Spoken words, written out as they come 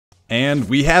And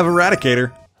we have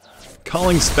Eradicator.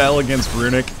 Calling spell against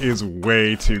Runic is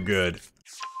way too good.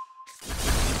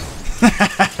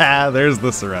 There's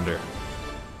the surrender.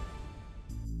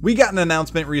 We got an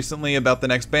announcement recently about the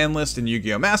next ban list in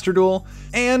Yu-Gi-Oh! Master Duel,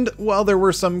 and while there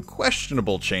were some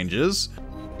questionable changes,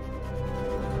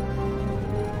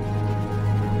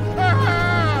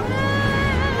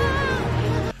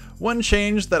 one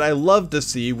change that I loved to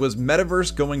see was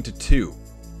Metaverse going to 2.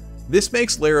 This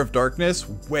makes Lair of Darkness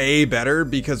way better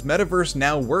because Metaverse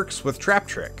now works with Trap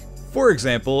Trick. For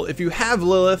example, if you have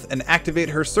Lilith and activate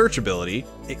her search ability,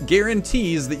 it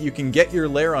guarantees that you can get your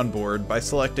Lair on board by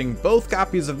selecting both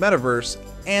copies of Metaverse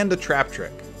and a Trap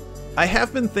Trick. I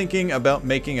have been thinking about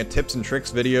making a tips and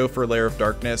tricks video for Lair of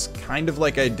Darkness, kind of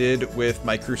like I did with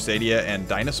my Crusadia and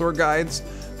Dinosaur guides,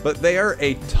 but they are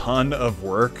a ton of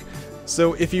work.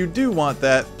 So if you do want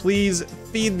that, please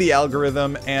feed the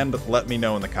algorithm and let me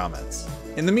know in the comments.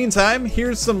 In the meantime,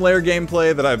 here's some Lair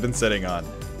gameplay that I've been sitting on.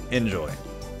 Enjoy.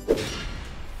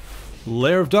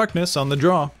 Lair of Darkness on the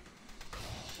draw.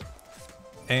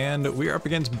 And we're up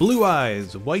against Blue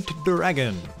Eyes, White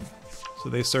Dragon. So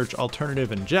they search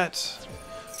Alternative and Jet,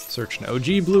 search an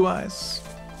OG Blue Eyes,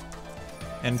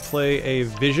 and play a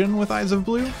Vision with Eyes of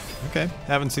Blue. Okay,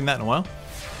 haven't seen that in a while.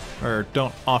 Or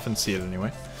don't often see it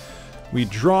anyway. We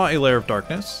draw a Lair of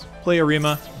Darkness, play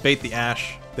Ahrima, bait the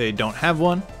Ash. They don't have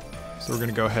one, so we're going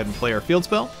to go ahead and play our field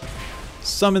spell.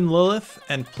 Summon Lilith,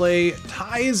 and play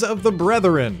Ties of the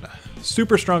Brethren.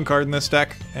 Super strong card in this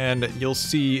deck, and you'll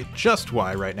see just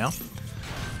why right now.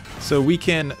 So we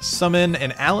can summon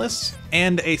an Alice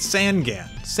and a Sangan.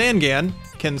 Sangan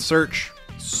can search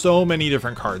so many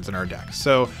different cards in our deck.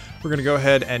 So we're going to go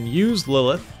ahead and use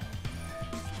Lilith,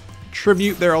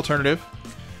 tribute their alternative,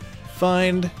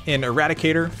 find an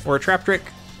Eradicator or a Trap Trick,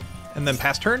 and then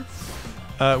pass turn.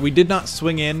 We did not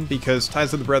swing in because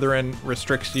Ties of the Brethren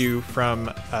restricts you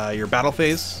from your battle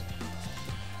phase.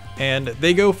 And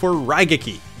they go for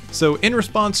Raigeki. So in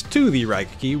response to the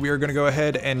Raigeki, we are going to go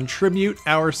ahead and tribute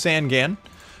our Sangan,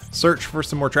 search for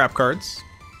some more trap cards,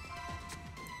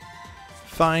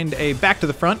 find a Back to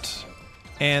the Front,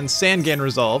 and Sangan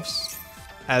resolves,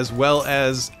 as well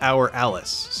as our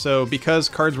Alice. So because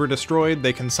cards were destroyed,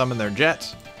 they can summon their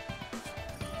Jet.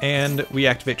 And we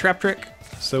activate Trap Trick.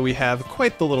 So we have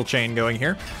quite the little chain going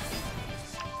here.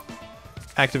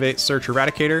 Activate Search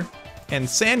Eradicator. And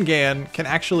Sangan can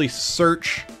actually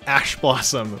search Ash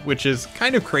Blossom, which is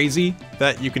kind of crazy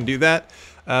that you can do that.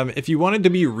 If you wanted to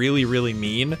be really, really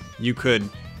mean, you could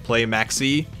play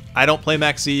Maxi. I don't play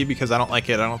Maxi because I don't like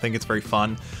it. I don't think it's very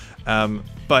fun.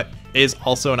 But is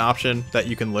also an option that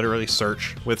you can literally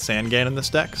search with Sangan in this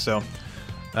deck. So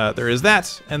there is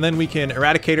that. And then we can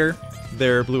Eradicator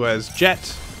their Blue Eyes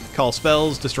Jet, call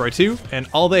spells, destroy 2, and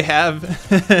all they have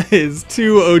is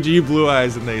 2 OG Blue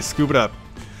Eyes, and they scoop it up.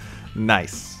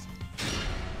 Nice.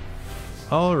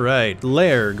 Alright,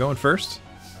 Lair going first.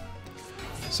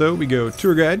 So we go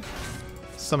Tour Guide,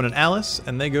 summon an Alice,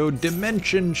 and they go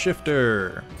Dimension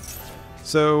Shifter.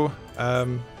 So,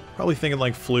 probably thinking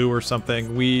like Flu or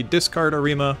something. We discard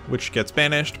Ahrima, which gets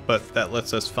banished, but that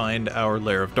lets us find our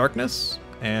Lair of Darkness,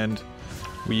 and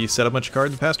we set a bunch of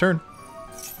cards and pass turn.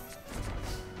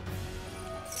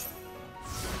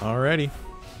 Alrighty.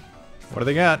 What do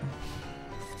they got?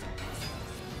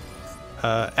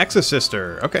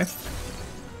 Exosister. Okay.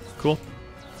 Cool.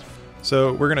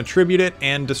 So we're going to tribute it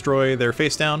and destroy their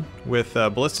face down with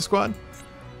Ballista Squad.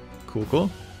 Cool,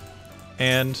 cool.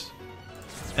 And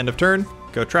end of turn,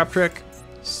 go Trap Trick,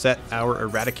 set our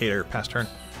Eradicator, pass turn.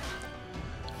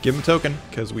 Give him a token,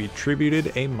 because we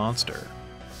tributed a monster.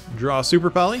 Draw Super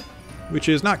Poly, which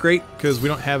is not great, because we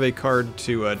don't have a card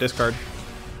to discard.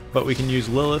 But we can use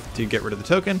Lilith to get rid of the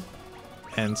token,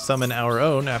 and summon our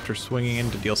own after swinging in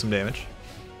to deal some damage.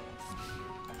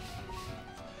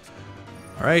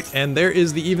 Alright, and there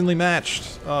is the Evenly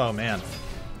Matched. Oh man,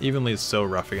 Evenly is so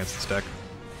rough against this deck.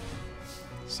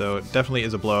 So it definitely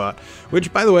is a blowout.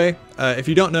 Which, by the way, if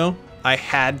you don't know, I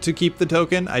had to keep the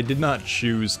token. I did not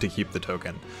choose to keep the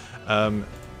token.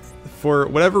 For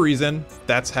whatever reason,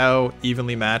 that's how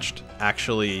Evenly Matched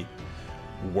actually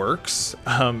works.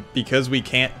 Because we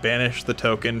can't banish the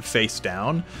token face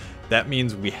down, that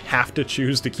means we have to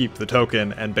choose to keep the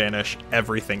token and banish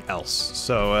everything else.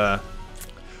 So,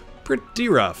 pretty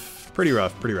rough. Pretty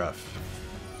rough, pretty rough.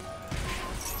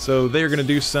 So they're going to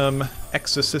do some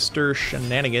Exosister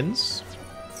shenanigans.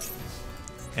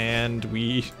 And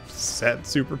we set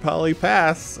Super Poly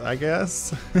pass, I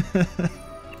guess.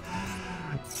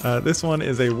 This one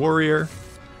is a warrior.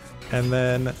 And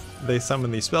then they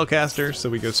summon the spellcaster, so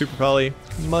we go Super Poly,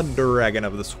 Mud Dragon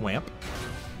of the Swamp.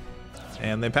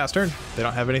 And they pass turn. They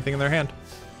don't have anything in their hand.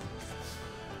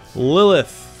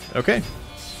 Lilith. Okay.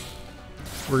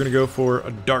 We're going to go for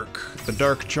a the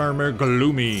Dark Charmer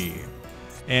Gloomy.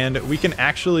 And we can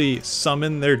actually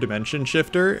summon their Dimension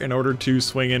Shifter in order to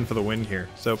swing in for the win here.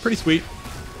 So pretty sweet.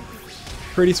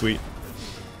 Pretty sweet.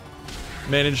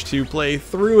 Managed to play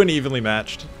through an evenly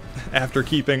matched after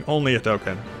keeping only a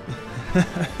token.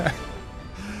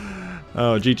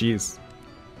 Oh, GG's.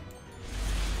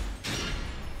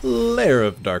 Lair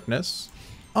of Darkness.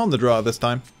 On the draw this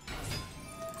time.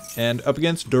 And up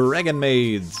against Dragon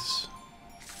Maids.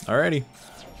 Alrighty.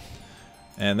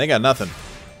 And they got nothing.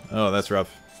 Oh, that's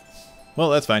rough. Well,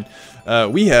 that's fine.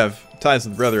 We have Ties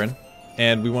of the Brethren,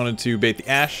 and we wanted to bait the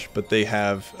Ash, but they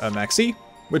have a Maxi,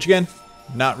 which again,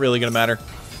 not really going to matter.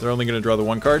 They're only going to draw the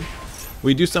one card.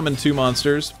 We do summon 2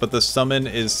 monsters, but the summon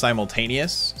is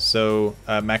simultaneous, so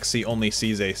Maxi only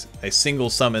sees a single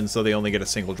summon, so they only get a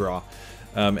single draw.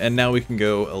 And now we can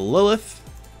go Lilith.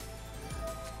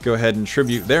 Go ahead and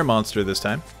tribute their monster this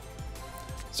time.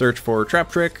 Search for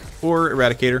Trap Trick or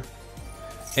Eradicator.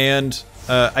 And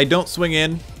I don't swing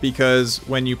in because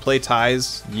when you play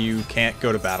Ties, you can't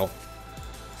go to battle.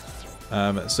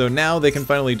 So now they can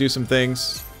finally do some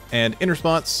things. And in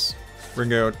response, we're going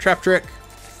to go Trap Trick,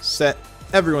 set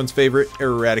everyone's favorite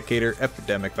Eradicator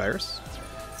Epidemic Virus.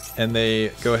 And they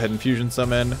go ahead and fusion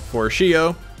summon for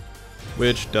Yugioh,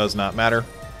 which does not matter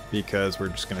because we're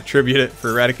just going to tribute it for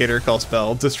Eradicator, call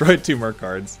spell, destroy 2 more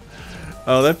cards.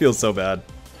 Oh, that feels so bad.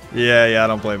 Yeah, I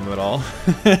don't blame them at all.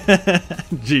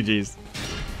 GG's.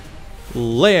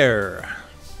 Lair.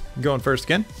 Going first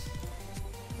again.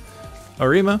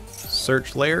 Ahrima,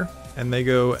 search Lair, and they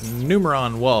go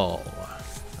Numeron Wall.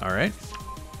 Alright.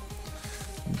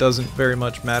 Doesn't very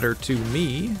much matter to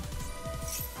me.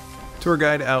 Tour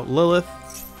Guide out Lilith.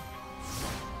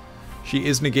 She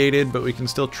is negated, but we can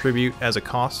still tribute as a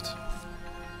cost.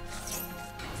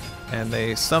 And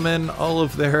they summon all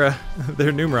of their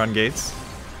Numeron gates.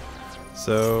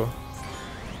 So,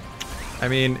 I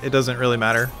mean, it doesn't really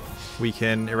matter. We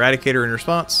can Eradicator in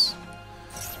response.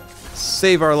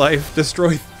 Save our life.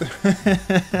 Destroy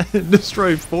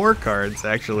destroy 4 cards,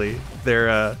 actually.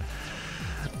 Their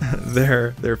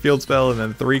field spell and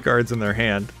then 3 cards in their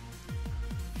hand.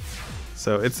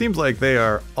 So it seems like they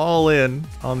are all in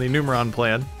on the Numeron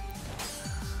plan.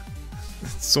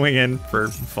 Swing in for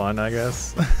fun, I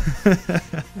guess.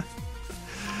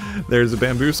 There's a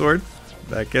bamboo sword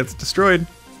that gets destroyed.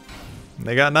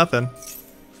 They got nothing.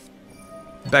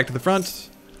 Back to the front.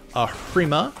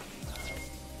 Ahrima.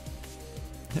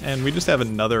 And we just have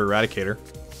another Eradicator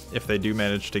if they do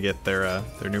manage to get their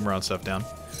Numeron stuff down.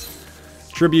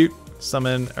 Tribute,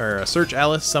 summon, or search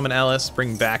Alice, summon Alice,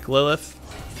 bring back Lilith.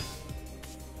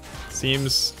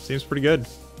 Seems pretty good.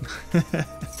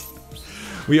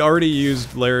 We already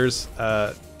used Lair's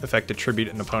effect to tribute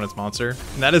an opponent's monster.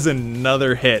 And that is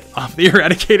another hit off the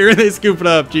Eradicator, and they scoop it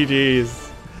up.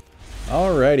 GG's.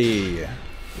 Alrighty.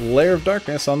 Lair of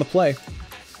Darkness on the play.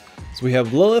 So we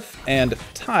have Lilith and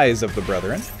Ties of the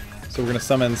Brethren. So we're going to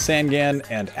summon Sangan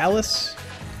and Alice.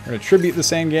 We're going to tribute the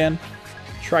Sangan.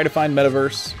 Try to find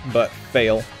Metaverse, but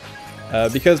fail.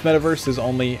 Because Metaverse is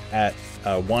only at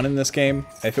 1 in this game.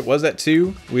 If it was at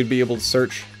 2, we'd be able to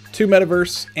search 2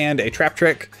 Metaverse and a Trap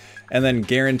Trick, and then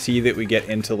guarantee that we get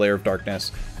into Lair of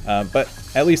Darkness. But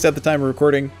at least at the time of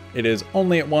recording, it is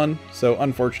only at 1, so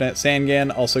unfortunate.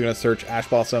 Sangan also going to search Ash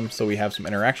Blossom, so we have some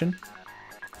interaction.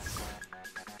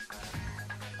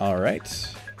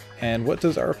 Alright, and what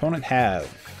does our opponent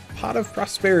have? Pot of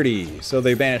Prosperity. So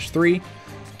they banish 3,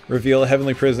 reveal a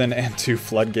Heavenly Prison, and 2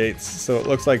 Floodgates. So it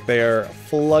looks like they are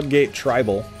Floodgate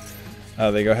Tribal.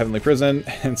 They go Heavenly Prison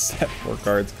and set 4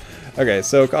 cards. Okay,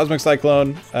 so Cosmic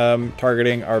Cyclone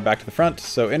targeting our back to the front.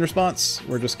 So in response,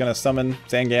 we're just going to summon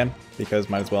Sangan, because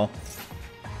might as well.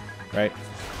 Right?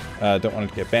 Don't want it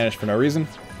to get banished for no reason.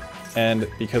 And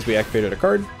because we activated a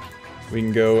card, we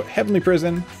can go Heavenly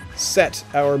Prison, set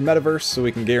our Metaverse so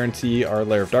we can guarantee our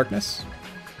Lair of Darkness.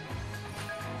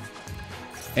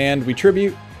 And we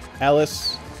tribute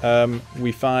Alice.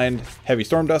 We find Heavy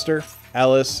Stormduster.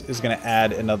 Alice is going to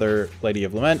add another Lady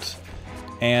of Lament.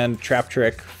 And Trap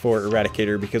Trick for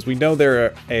Eradicator, because we know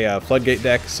they're a Floodgate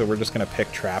deck, so we're just going to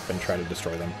pick Trap and try to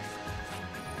destroy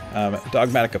them.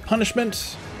 Dogmatic of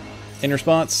Punishment. In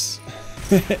response...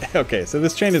 Okay, so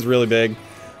this chain is really big.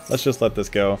 Let's just let this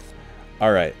go.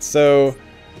 Alright, so...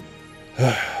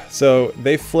 So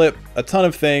they flip a ton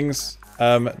of things.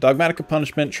 Dogmatic of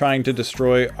Punishment trying to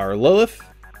destroy our Lilith.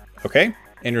 Okay.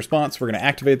 In response, we're going to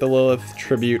activate the Lilith,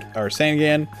 tribute our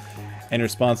Sangan. In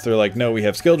response, they're like, no, we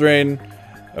have Skill Drain.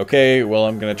 Okay, well,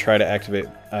 I'm going to try to activate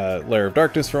Lair of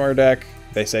Darkness from our deck.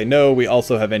 They say, no, we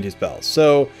also have anti-spells.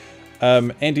 So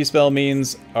Anti-spell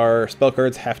means our spell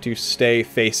cards have to stay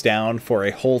face down for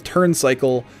a whole turn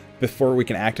cycle before we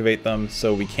can activate them,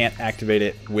 so we can't activate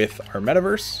it with our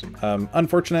Metaverse.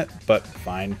 Unfortunate, but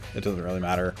fine. It doesn't really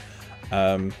matter.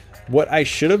 What I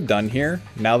should have done here,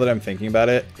 now that I'm thinking about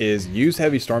it, is use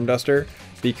Heavy Stormduster,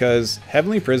 because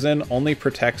Heavenly Prison only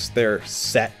protects their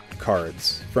set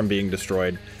cards from being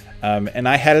destroyed. And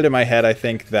I had it in my head, I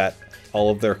think, that all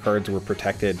of their cards were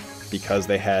protected because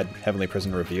they had Heavenly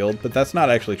Prison revealed, but that's not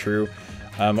actually true.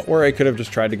 Or I could have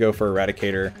just tried to go for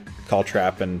Eradicator, call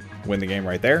Trap, and win the game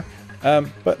right there.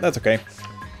 But that's okay.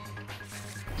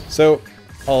 So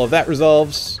all of that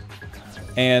resolves,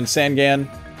 and Sangan,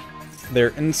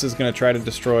 their Ince is going to try to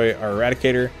destroy our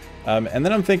Eradicator. And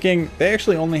then I'm thinking they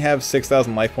actually only have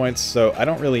 6,000 life points, so I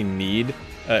don't really need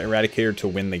Eradicator to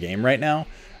win the game right now.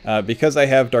 Because I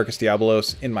have Darkest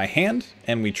Diabolos in my hand,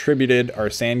 and we tributed our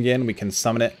Sangan, we can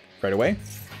summon it right away.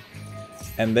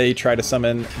 And they try to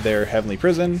summon their Heavenly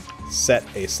Prison, set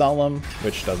a Solemn,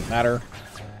 which doesn't matter,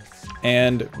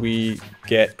 and we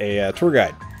get a tour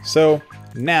guide. So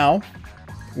now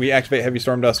we activate Heavy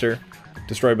Stormduster,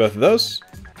 destroy both of those,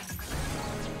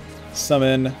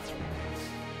 summon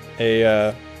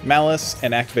a Malice,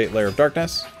 and activate Lair of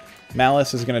Darkness.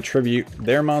 Malice is going to tribute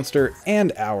their monster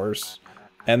and ours,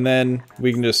 and then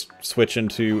we can just switch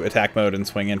into attack mode and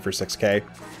swing in for 6k,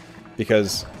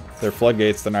 because they're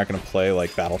floodgates, they're not going to play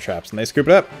like battle traps, and they scoop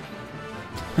it up.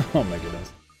 Oh my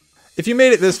goodness. If you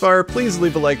made it this far, please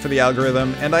leave a like for the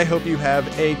algorithm, and I hope you have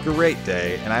a great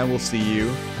day, and I will see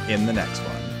you in the next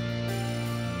one.